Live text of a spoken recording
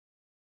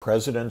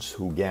Presidents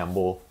who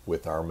gamble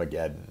with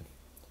Armageddon.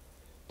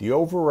 The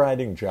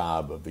overriding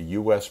job of a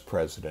U.S.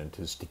 president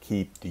is to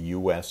keep the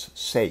U.S.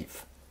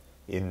 safe.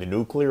 In the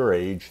nuclear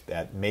age,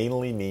 that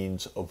mainly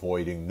means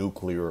avoiding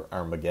nuclear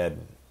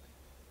Armageddon.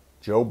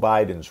 Joe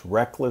Biden's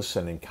reckless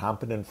and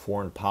incompetent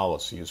foreign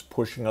policy is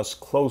pushing us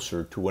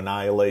closer to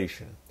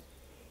annihilation.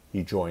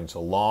 He joins a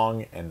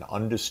long and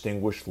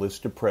undistinguished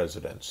list of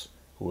presidents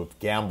who have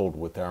gambled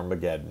with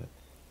Armageddon,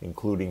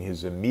 including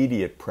his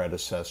immediate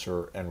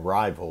predecessor and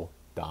rival,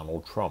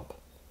 Donald Trump.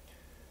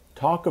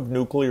 Talk of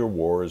nuclear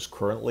war is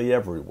currently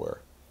everywhere.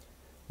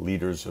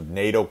 Leaders of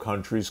NATO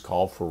countries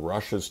call for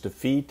Russia's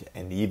defeat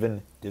and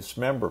even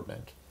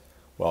dismemberment,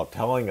 while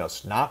telling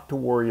us not to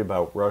worry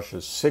about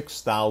Russia's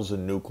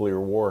 6,000 nuclear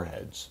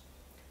warheads.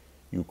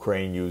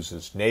 Ukraine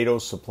uses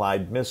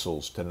NATO-supplied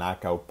missiles to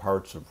knock out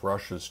parts of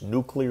Russia's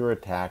nuclear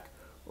attack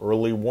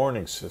early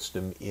warning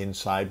system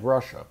inside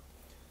Russia.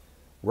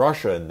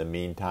 Russia, in the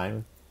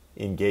meantime,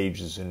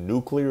 engages in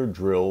nuclear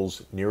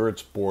drills near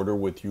its border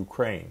with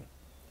Ukraine.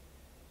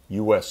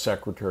 U.S.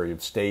 Secretary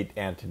of State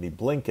Antony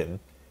Blinken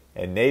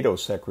and NATO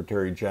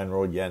Secretary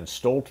General Jens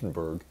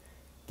Stoltenberg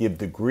give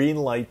the green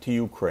light to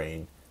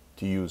Ukraine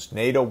to use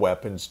NATO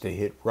weapons to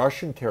hit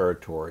Russian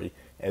territory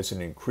as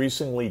an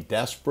increasingly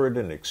desperate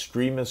and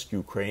extremist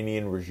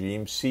Ukrainian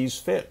regime sees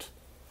fit.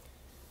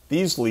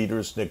 These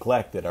leaders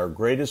neglect at our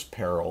greatest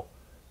peril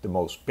the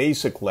most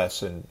basic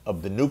lesson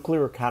of the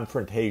nuclear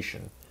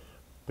confrontation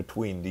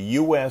between the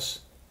U.S.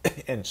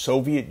 and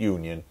Soviet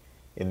Union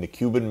in the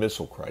Cuban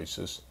Missile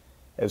Crisis,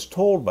 as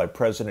told by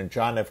President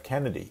John F.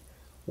 Kennedy,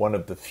 one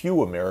of the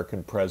few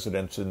American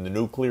presidents in the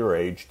nuclear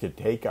age to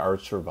take our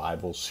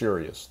survival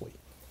seriously.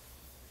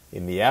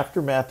 In the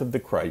aftermath of the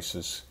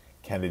crisis,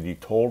 Kennedy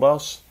told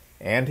us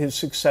and his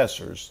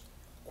successors,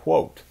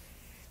 quote,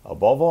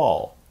 "Above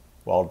all,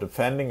 while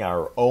defending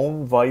our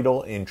own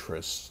vital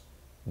interests,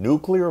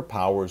 nuclear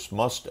powers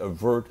must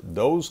avert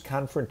those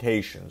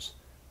confrontations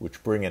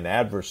which bring an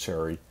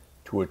adversary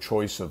to a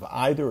choice of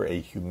either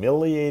a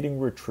humiliating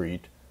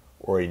retreat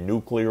or a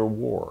nuclear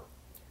war.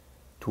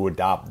 To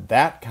adopt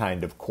that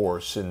kind of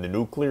course in the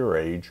nuclear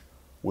age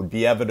would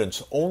be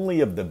evidence only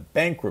of the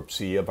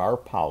bankruptcy of our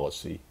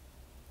policy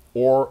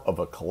or of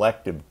a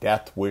collective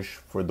death wish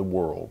for the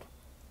world."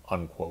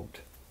 Unquote.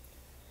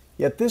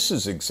 Yet this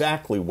is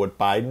exactly what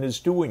Biden is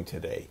doing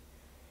today,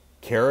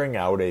 carrying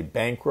out a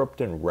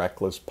bankrupt and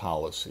reckless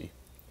policy.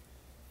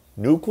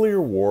 Nuclear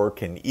war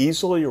can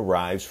easily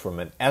arise from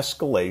an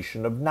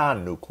escalation of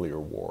non-nuclear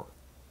war,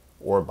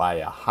 or by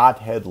a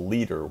hothead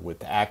leader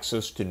with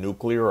access to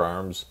nuclear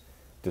arms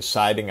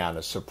deciding on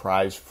a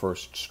surprise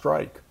first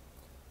strike,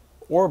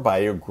 or by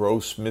a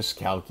gross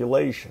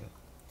miscalculation.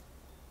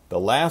 The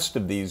last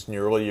of these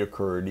nearly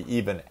occurred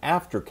even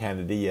after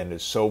Kennedy and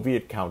his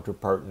Soviet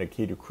counterpart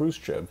Nikita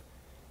Khrushchev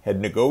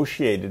had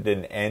negotiated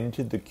an end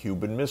to the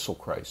Cuban Missile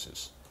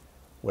Crisis,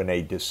 when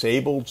a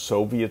disabled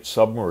Soviet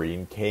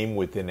submarine came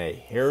within a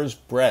hair's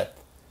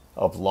breadth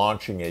of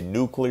launching a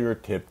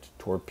nuclear-tipped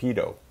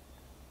torpedo.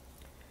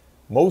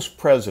 Most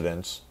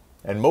presidents,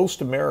 and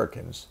most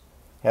Americans,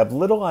 have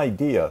little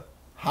idea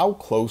how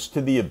close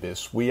to the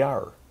abyss we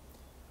are.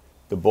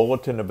 The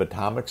Bulletin of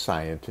Atomic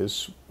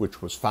Scientists,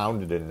 which was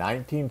founded in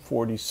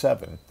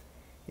 1947,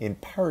 in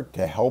part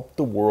to help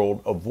the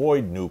world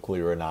avoid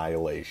nuclear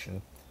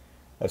annihilation,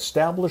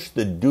 established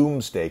the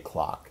doomsday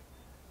clock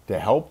to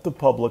help the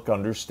public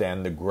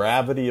understand the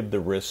gravity of the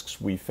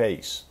risks we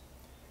face.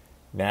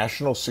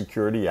 National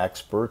security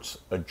experts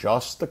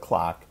adjust the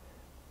clock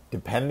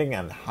depending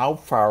on how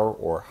far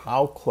or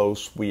how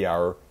close we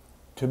are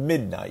to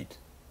midnight,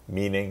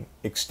 meaning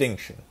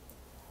extinction.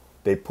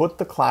 They put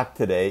the clock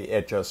today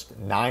at just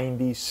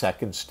 90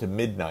 seconds to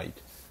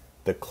midnight,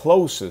 the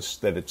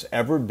closest that it's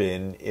ever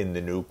been in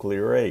the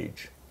nuclear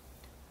age.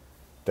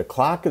 The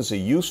clock is a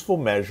useful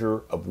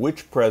measure of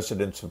which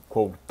presidents have,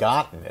 quote,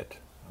 gotten it,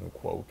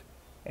 unquote,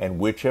 and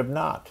which have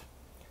not.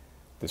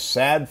 The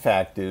sad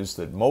fact is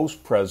that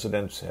most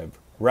presidents have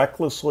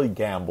recklessly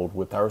gambled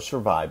with our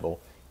survival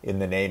in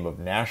the name of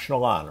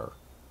national honor,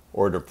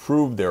 or to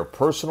prove their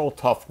personal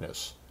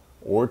toughness,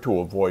 or to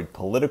avoid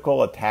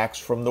political attacks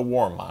from the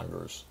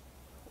warmongers,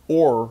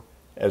 or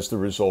as the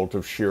result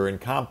of sheer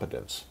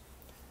incompetence.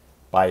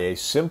 By a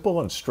simple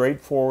and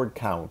straightforward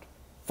count,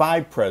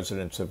 5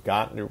 presidents have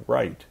gotten it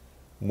right,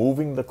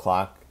 moving the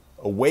clock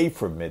away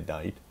from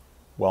midnight,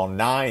 while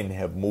 9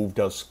 have moved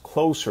us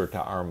closer to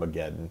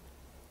Armageddon,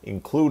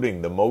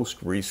 including the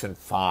most recent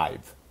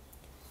 5.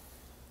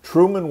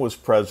 Truman was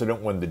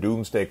president when the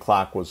doomsday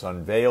clock was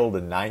unveiled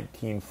in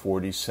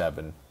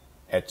 1947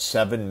 at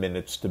 7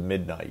 minutes to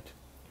midnight.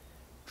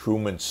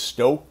 Truman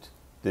stoked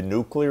the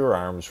nuclear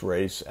arms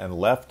race and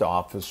left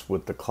office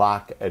with the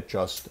clock at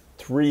just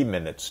 3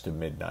 minutes to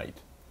midnight.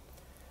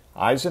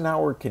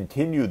 Eisenhower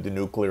continued the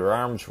nuclear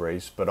arms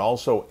race, but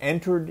also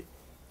entered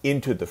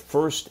into the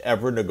first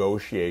ever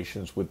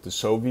negotiations with the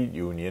Soviet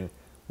Union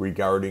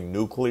regarding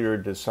nuclear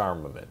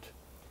disarmament.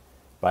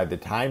 By the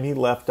time he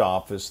left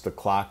office, the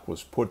clock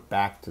was put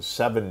back to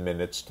 7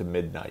 minutes to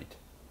midnight.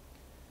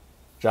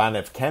 John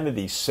F.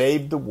 Kennedy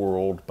saved the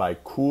world by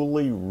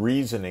coolly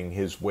reasoning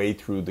his way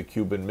through the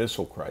Cuban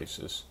Missile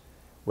Crisis,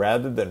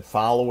 rather than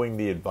following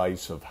the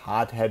advice of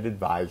hot-headed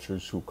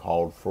advisors who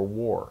called for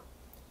war.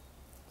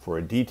 For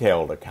a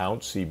detailed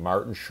account, see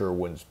Martin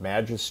Sherwin's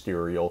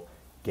magisterial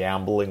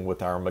Gambling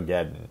with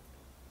Armageddon,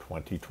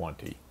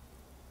 2020.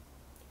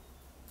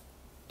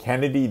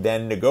 Kennedy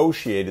then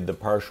negotiated the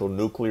partial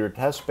nuclear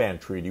test ban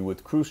treaty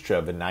with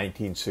Khrushchev in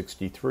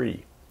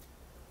 1963.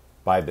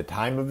 By the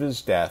time of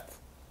his death,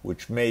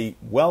 which may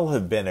well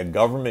have been a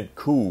government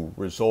coup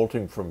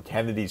resulting from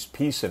Kennedy's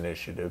peace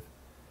initiative,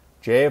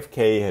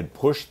 JFK had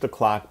pushed the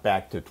clock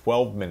back to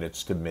 12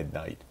 minutes to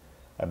midnight,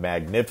 a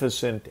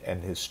magnificent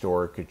and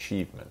historic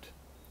achievement.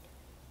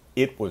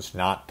 It was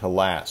not to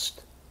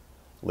last.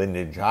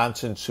 Lyndon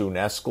Johnson soon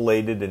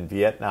escalated in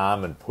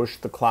Vietnam and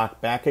pushed the clock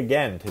back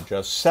again to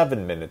just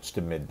 7 minutes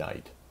to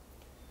midnight.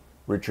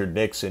 Richard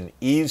Nixon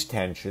eased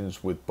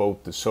tensions with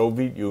both the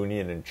Soviet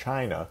Union and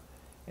China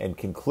and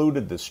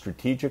concluded the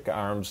Strategic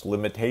Arms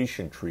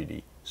Limitation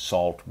Treaty,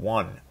 SALT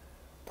I,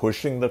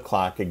 pushing the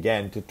clock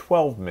again to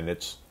 12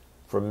 minutes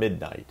from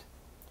midnight.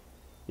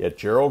 Yet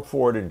Gerald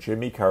Ford and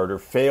Jimmy Carter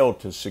failed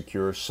to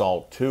secure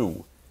SALT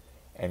II,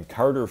 and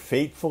Carter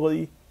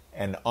fatefully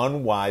and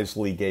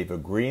unwisely gave a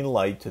green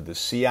light to the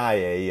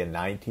CIA in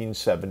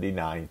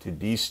 1979 to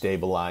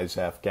destabilize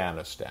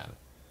Afghanistan.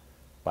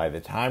 By the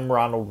time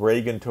Ronald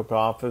Reagan took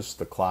office,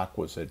 the clock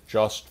was at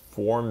just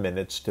 4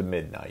 minutes to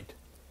midnight.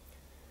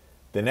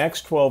 The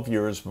next 12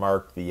 years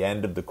marked the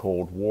end of the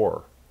Cold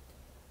War.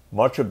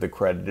 Much of the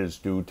credit is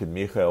due to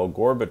Mikhail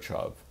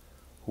Gorbachev,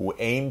 who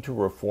aimed to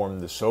reform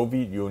the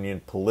Soviet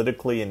Union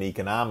politically and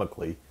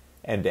economically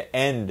and to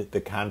end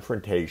the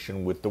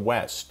confrontation with the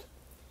West.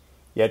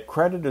 Yet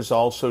credit is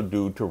also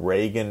due to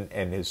Reagan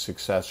and his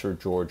successor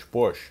George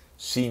Bush,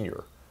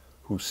 Sr.,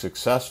 who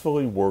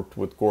successfully worked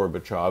with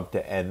Gorbachev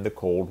to end the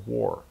Cold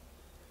War,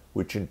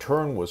 which in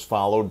turn was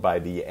followed by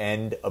the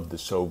end of the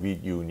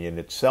Soviet Union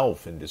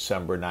itself in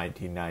December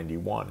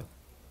 1991.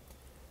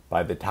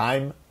 By the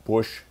time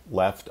Bush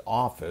left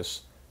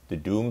office, the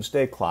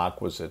doomsday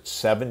clock was at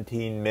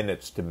 17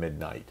 minutes to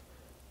midnight,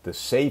 the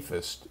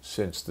safest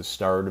since the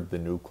start of the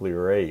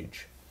nuclear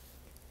age.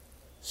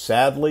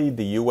 Sadly,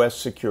 the U.S.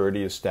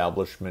 security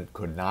establishment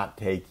could not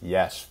take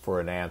yes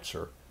for an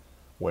answer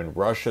when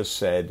Russia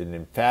said an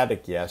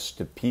emphatic yes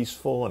to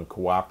peaceful and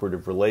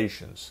cooperative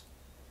relations.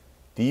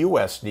 The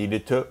U.S.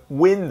 needed to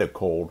win the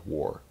Cold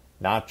War,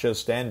 not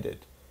just end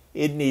it.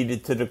 It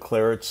needed to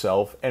declare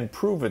itself and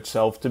prove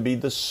itself to be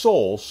the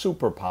sole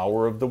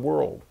superpower of the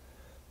world,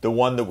 the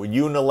one that would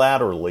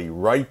unilaterally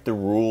write the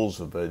rules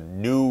of a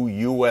new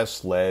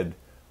U.S.-led,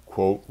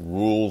 quote,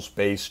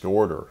 rules-based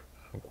order,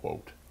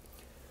 unquote.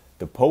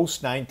 The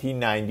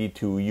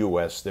post-1992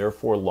 U.S.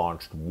 therefore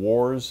launched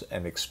wars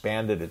and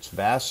expanded its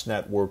vast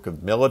network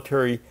of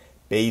military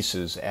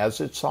bases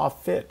as it saw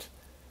fit,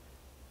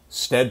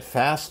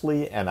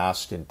 steadfastly and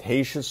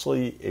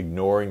ostentatiously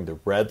ignoring the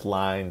red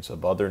lines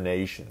of other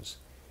nations,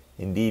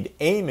 indeed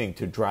aiming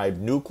to drive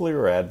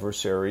nuclear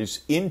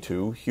adversaries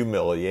into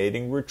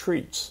humiliating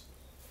retreats.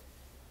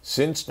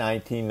 Since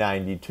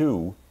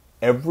 1992,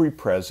 every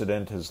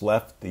president has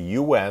left the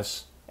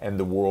U.S. and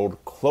the world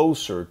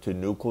closer to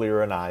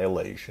nuclear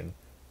annihilation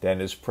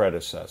than his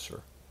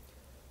predecessor.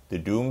 The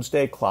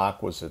doomsday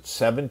clock was at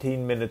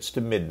 17 minutes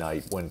to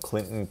midnight when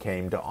Clinton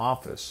came to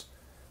office,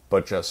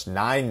 but just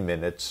 9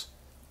 minutes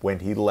when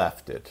he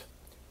left it.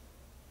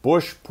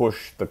 Bush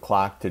pushed the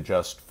clock to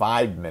just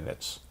 5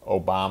 minutes,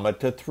 Obama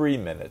to 3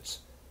 minutes,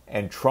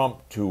 and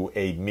Trump to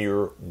a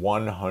mere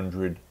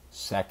 100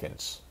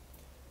 seconds.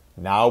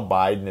 Now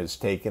Biden has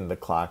taken the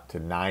clock to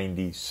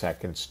 90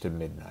 seconds to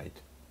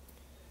midnight.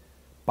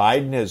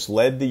 Biden has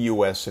led the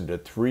U.S. into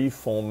 3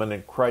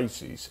 fulminant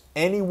crises,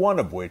 any one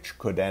of which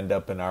could end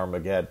up in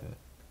Armageddon.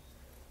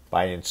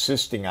 By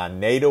insisting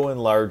on NATO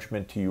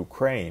enlargement to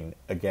Ukraine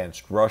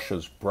against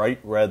Russia's bright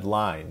red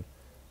line,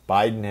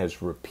 Biden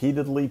has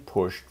repeatedly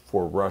pushed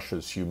for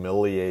Russia's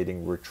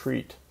humiliating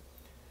retreat.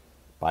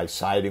 By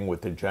siding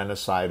with the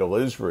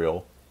genocidal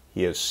Israel,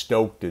 he has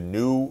stoked a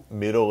new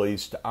Middle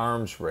East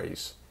arms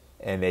race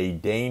and a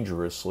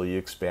dangerously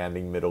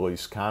expanding Middle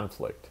East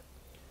conflict.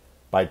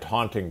 By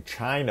taunting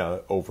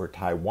China over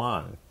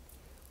Taiwan,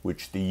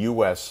 which the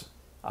U.S.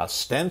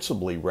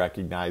 ostensibly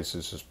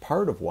recognizes as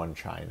part of one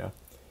China,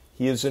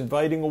 he is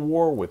inviting a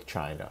war with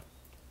China.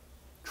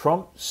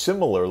 Trump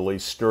similarly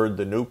stirred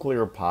the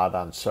nuclear pot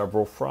on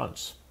several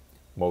fronts,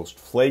 most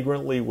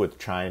flagrantly with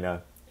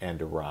China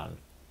and Iran.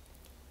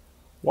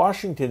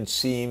 Washington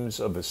seems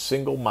of a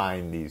single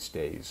mind these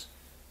days.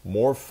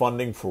 More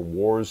funding for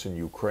wars in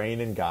Ukraine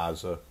and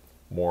Gaza,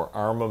 more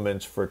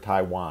armaments for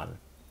Taiwan.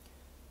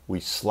 We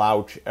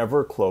slouch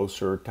ever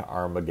closer to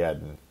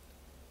Armageddon.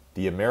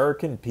 The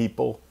American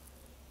people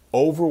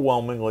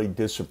overwhelmingly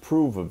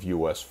disapprove of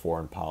U.S.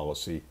 foreign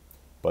policy,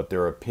 but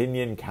their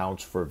opinion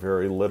counts for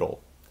very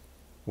little.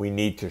 We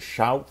need to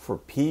shout for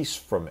peace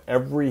from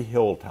every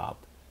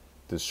hilltop.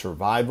 The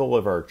survival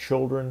of our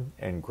children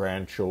and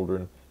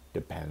grandchildren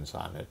depends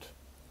on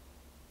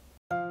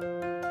it.